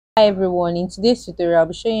Hi everyone, in today's tutorial I'll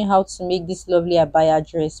be showing you how to make this lovely abaya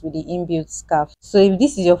dress with the inbuilt scarf. So if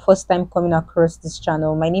this is your first time coming across this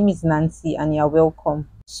channel, my name is Nancy and you're welcome.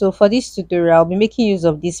 So for this tutorial I'll be making use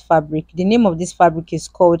of this fabric. The name of this fabric is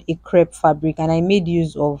called a crepe fabric and I made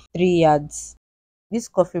use of 3 yards. This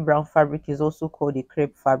coffee brown fabric is also called a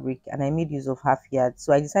crepe fabric and I made use of half yard.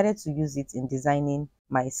 So I decided to use it in designing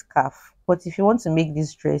my scarf. But if you want to make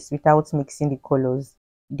this dress without mixing the colors,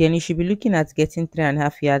 then you should be looking at getting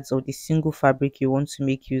 3.5 yards of the single fabric you want to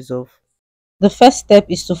make use of. The first step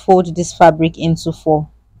is to fold this fabric into 4.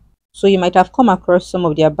 So you might have come across some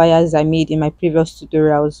of the abayas I made in my previous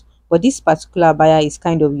tutorials, but this particular abaya is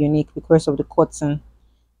kind of unique because of the cotton.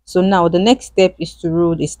 So now the next step is to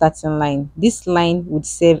roll the starting line. This line would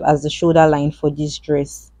serve as the shoulder line for this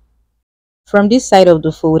dress. From this side of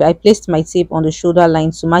the fold, I placed my tape on the shoulder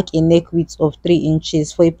line to mark a neck width of 3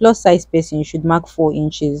 inches. For a plus size person, you should mark 4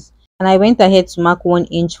 inches. And I went ahead to mark 1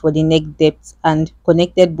 inch for the neck depth and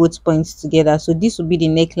connected both points together. So this will be the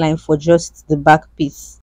neckline for just the back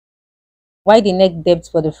piece, while the neck depth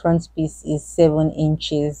for the front piece is 7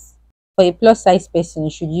 inches. For a plus size person,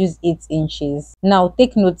 you should use 8 inches. Now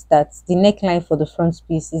take note that the neckline for the front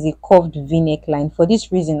piece is a curved V neckline. For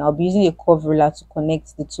this reason, I'll be using a curve ruler to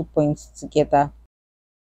connect the 2 points together.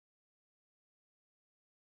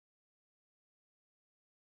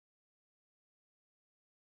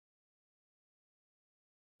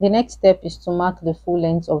 The next step is to mark the full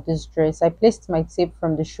length of this dress. I placed my tape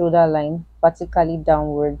from the shoulder line vertically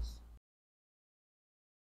downwards.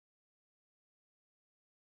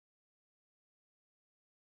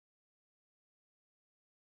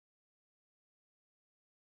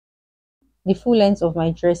 The full length of my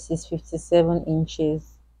dress is 57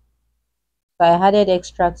 inches. So I added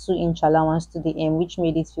extra 2-inch allowance to the hem, which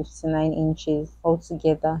made it 59 inches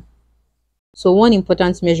altogether. So one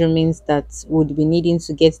important measurement that would be needing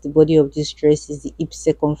to get the body of this dress is the hip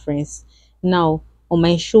circumference. Now on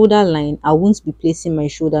my shoulder line, I won't be placing my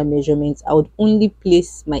shoulder measurements. I would only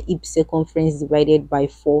place my hip circumference divided by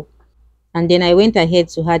 4. And then I went ahead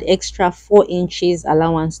to add extra 4 inches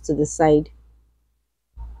allowance to the side.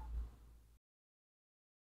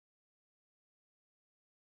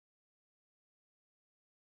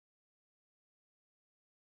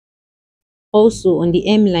 Also on the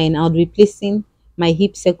hem line, I'll be placing my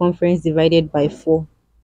hip circumference divided by 4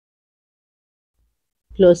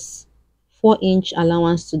 plus 4-inch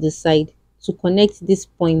allowance to the side to connect this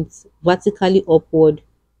point vertically upward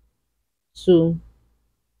to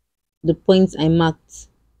the points I marked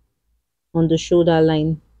on the shoulder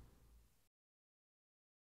line.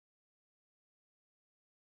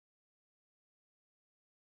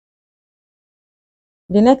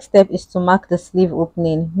 The next step is to mark the sleeve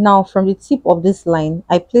opening. Now from the tip of this line,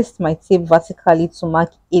 I placed my tape vertically to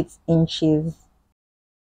mark 8 inches.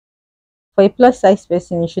 For a plus size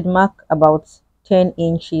person, you should mark about 10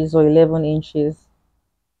 inches or 11 inches.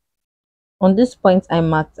 On this point I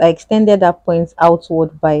marked, I extended that point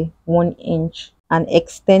outward by 1 inch and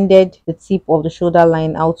extended the tip of the shoulder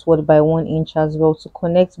line outward by 1 inch as well to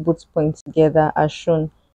connect both points together as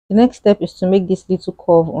shown. The next step is to make this little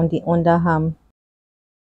curve on the underarm.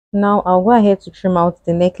 Now I'll go ahead to trim out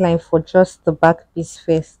the neckline for just the back piece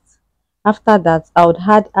first. After that, I would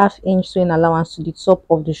add half-inch sewing allowance to the top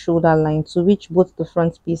of the shoulder line to which both the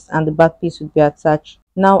front piece and the back piece would be attached.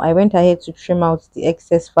 Now I went ahead to trim out the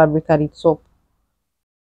excess fabric at the top.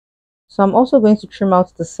 So I'm also going to trim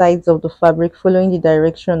out the sides of the fabric following the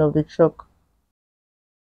direction of the chalk.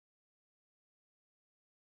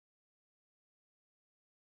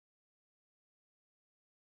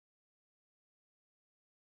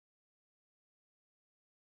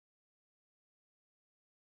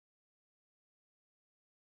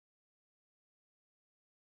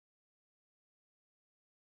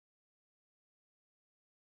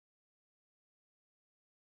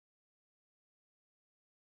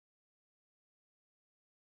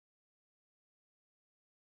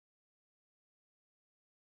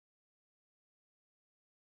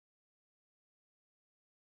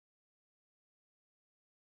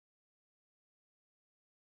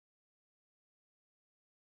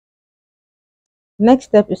 Next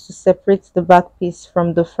step is to separate the back piece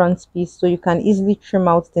from the front piece so you can easily trim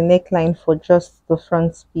out the neckline for just the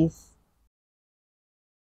front piece.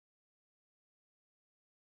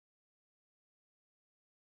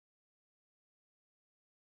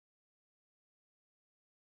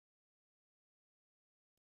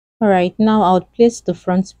 Alright, now I would place the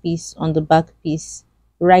front piece on the back piece,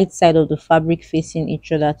 right side of the fabric facing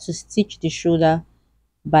each other to stitch the shoulder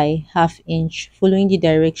by half-inch following the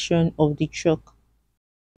direction of the chalk.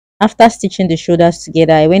 After stitching the shoulders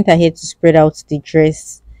together, I went ahead to spread out the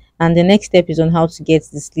dress And the next step is on how to get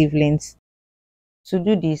the sleeve length. To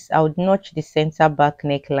do this, I would notch the center back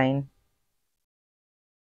neckline.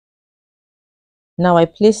 Now I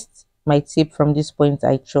placed my tape from this point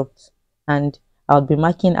I chopped, and I'll be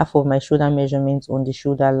marking half of my shoulder measurement on the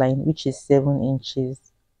shoulder line, which is 7 inches.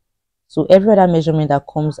 So every other measurement that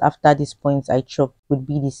comes after this point I chopped would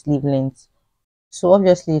be the sleeve length. So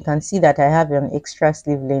obviously you can see that I have an extra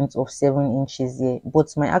sleeve length of 7 inches here,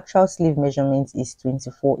 but my actual sleeve measurement is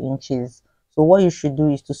 24 inches. So what you should do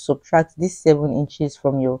is to subtract this 7 inches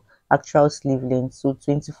from your actual sleeve length. So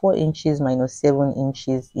 24 inches minus 7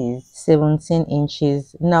 inches is 17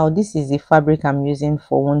 inches. Now this is the fabric I'm using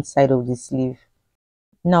for one side of the sleeve.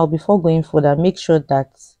 Now before going further, make sure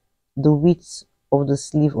that the width of the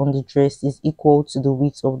sleeve on the dress is equal to the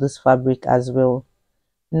width of this fabric as well.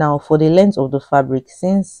 Now for the length of the fabric,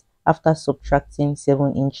 since after subtracting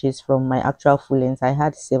 7 inches from my actual full length, I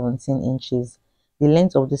had 17 inches. The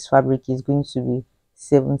length of this fabric is going to be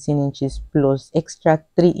 17 inches plus extra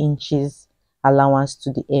 3 inches allowance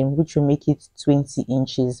to the hem, which will make it 20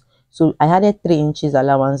 inches. So I added 3 inches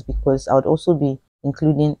allowance because I would also be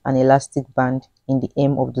including an elastic band in the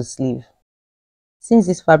hem of the sleeve. Since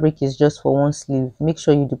this fabric is just for one sleeve, make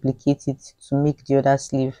sure you duplicate it to make the other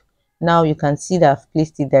sleeve. Now you can see that I've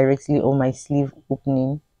placed it directly on my sleeve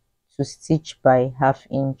opening to stitch by ½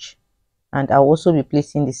 inch, and I'll also be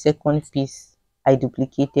placing the second piece I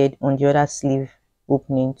duplicated on the other sleeve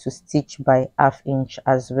opening to stitch by ½ inch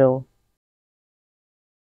as well.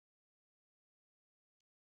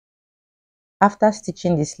 After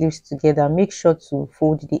stitching the sleeves together, make sure to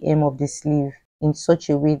fold the hem of the sleeve in such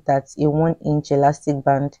a way that a 1 inch elastic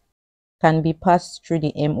band can be passed through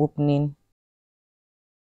the hem opening.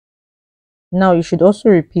 Now you should also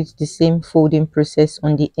repeat the same folding process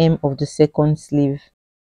on the hem of the second sleeve.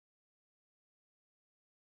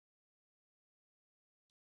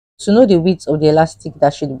 To know the width of the elastic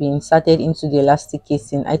that should be inserted into the elastic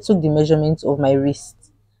casing, I took the measurement of my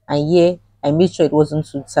wrist, and here I made sure it wasn't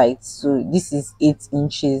too tight. So this is 8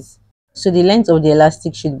 inches. So the length of the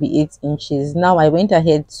elastic should be 8 inches. Now I went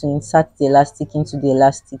ahead to insert the elastic into the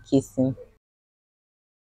elastic casing.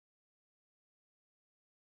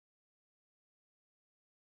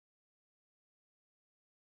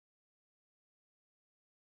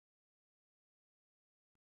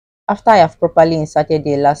 After I have properly inserted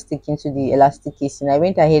the elastic into the elastic casing, I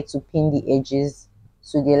went ahead to pin the edges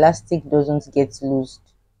so the elastic doesn't get loosed.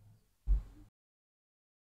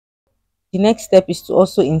 The next step is to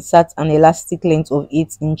also insert an elastic length of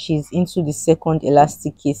 8 inches into the second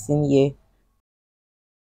elastic casing here.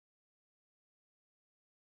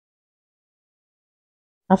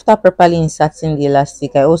 After properly inserting the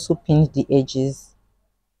elastic, I also pinned the edges.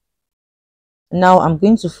 Now I'm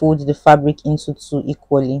going to fold the fabric into two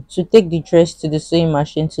equally. To take the dress to the sewing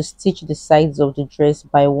machine to stitch the sides of the dress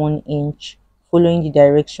by 1 inch, following the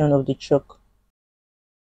direction of the chalk.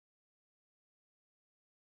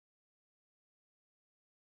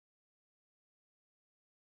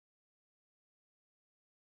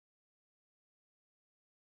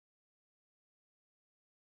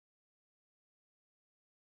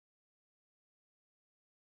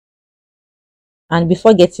 And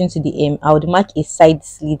before getting to the hem, I would mark a side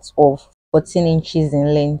slit of 14 inches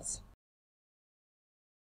in length.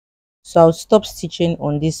 So I'll stop stitching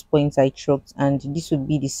on this point I chalked, and this would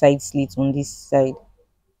be the side slit on this side.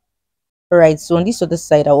 Alright, so on this other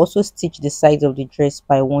side, I'll also stitch the sides of the dress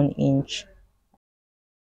by 1 inch.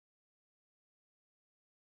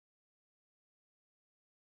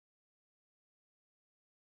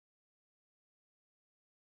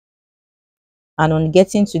 And on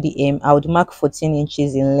getting to the hem, I would mark 14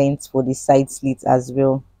 inches in length for the side slit as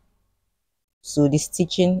well. So the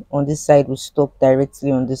stitching on this side will stop directly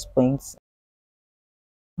on this point.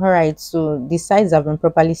 Alright, so the sides have been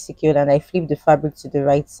properly secured and I flip the fabric to the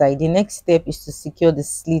right side. The next step is to secure the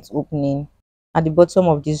slit opening at the bottom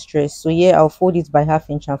of this dress. So here I'll fold it by ½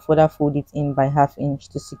 inch and further fold it in by ½ inch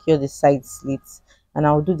to secure the side slits, and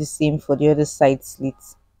I'll do the same for the other side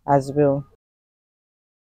slits as well.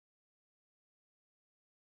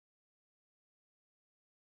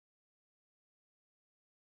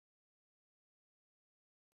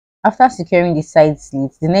 After securing the side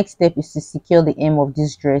slits, the next step is to secure the hem of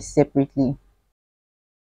this dress separately.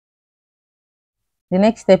 The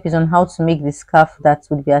next step is on how to make the scarf that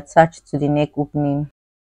would be attached to the neck opening.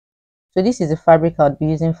 So this is the fabric I would be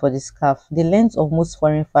using for the scarf. The length of most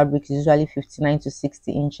foreign fabrics is usually 59 to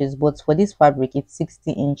 60 inches, but for this fabric it's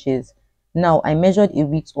 60 inches. Now I measured a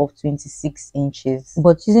width of 26 inches,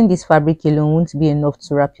 but using this fabric alone won't be enough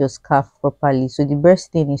to wrap your scarf properly. So the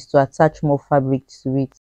best thing is to attach more fabric to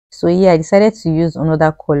it. So yeah, I decided to use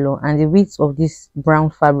another color, and the width of this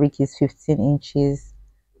brown fabric is 15 inches.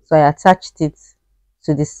 So I attached it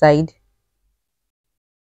to the side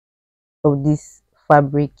of this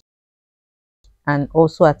fabric and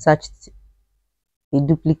also attached a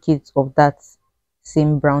duplicate of that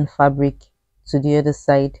same brown fabric to the other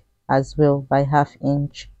side as well by ½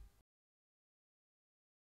 inch.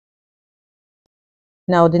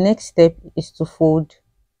 Now the next step is to fold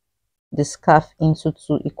the scarf into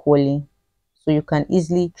two equally, so you can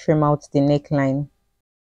easily trim out the neckline.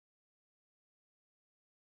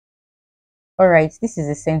 Alright, this is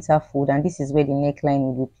the center fold and this is where the neckline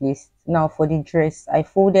will be placed. Now for the dress, I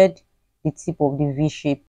folded the tip of the V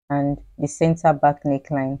shape and the center back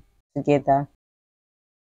neckline together.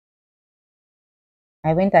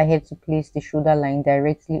 I went ahead to place the shoulder line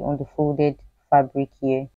directly on the folded fabric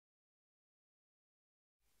here,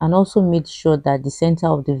 and also made sure that the center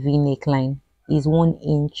of the V neckline is 1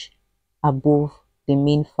 inch above the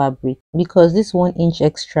main fabric, because this 1 inch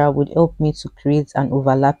extra would help me to create an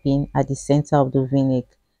overlapping at the center of the V-neck.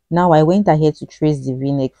 Now I went ahead to trace the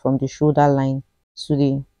V-neck from the shoulder line to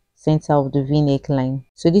the center of the V-neck line.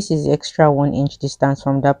 So this is the extra 1 inch distance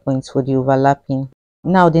from that point for the overlapping.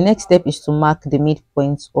 Now the next step is to mark the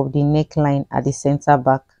midpoint of the neckline at the center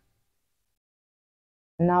back.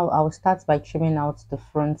 Now I'll start by trimming out the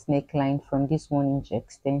front neckline from this 1 inch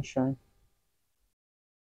extension.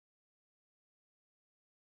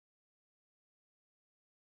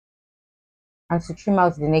 And to trim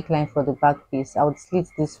out the neckline for the back piece, I would slit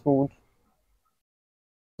this fold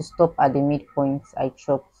to stop at the midpoint I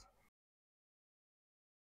chopped.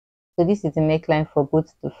 So this is the neckline for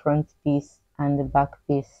both the front piece and the back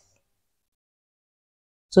piece.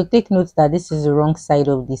 So take note that this is the wrong side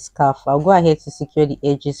of the scarf. I'll go ahead to secure the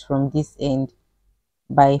edges from this end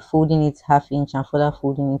by folding it ½ inch and further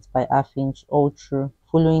folding it by ½ inch all through,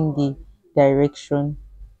 following the direction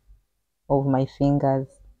of my fingers.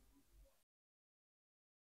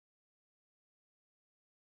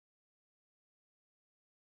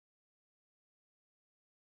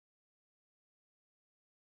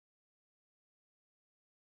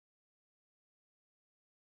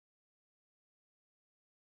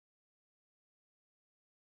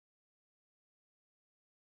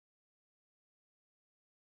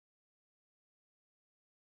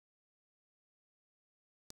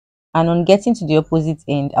 And on getting to the opposite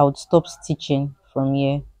end, I would stop stitching from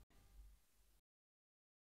here.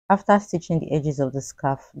 After stitching the edges of the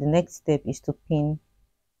scarf, the next step is to pin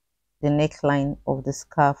the neckline of the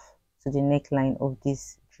scarf to the neckline of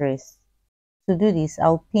this dress. To do this,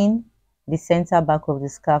 I'll pin the center back of the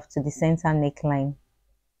scarf to the center neckline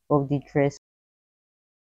of the dress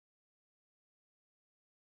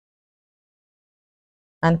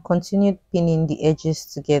and continue pinning the edges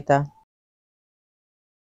together.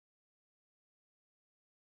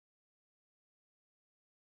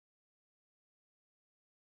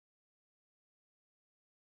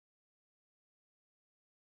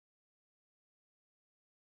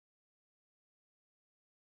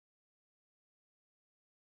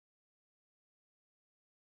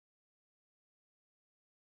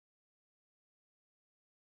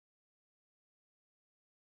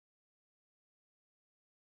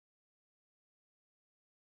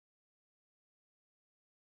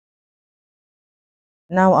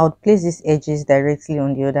 Now I would place these edges directly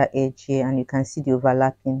on the other edge here, and you can see the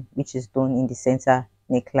overlapping which is done in the center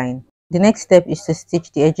neckline. The next step is to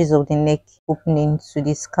stitch the edges of the neck opening to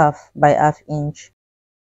the scarf by ½ inch.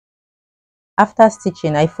 After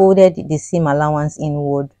stitching, I folded the seam allowance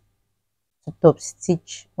inward to top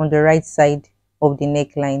stitch on the right side of the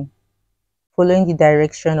neckline, following the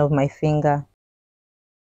direction of my finger.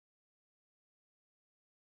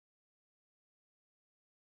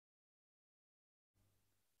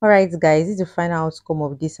 Alright guys, this is the final outcome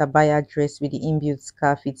of this abaya dress with the inbuilt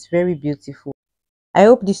scarf. It's very beautiful. I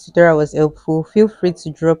hope this tutorial was helpful. Feel free to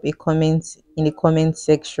drop a comment in the comment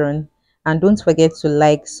section, and don't forget to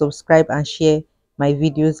like, subscribe and share my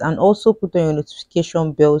videos, and also put on your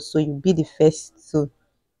notification bell so you'll be the first to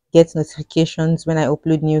get notifications when I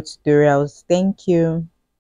upload new tutorials. Thank you.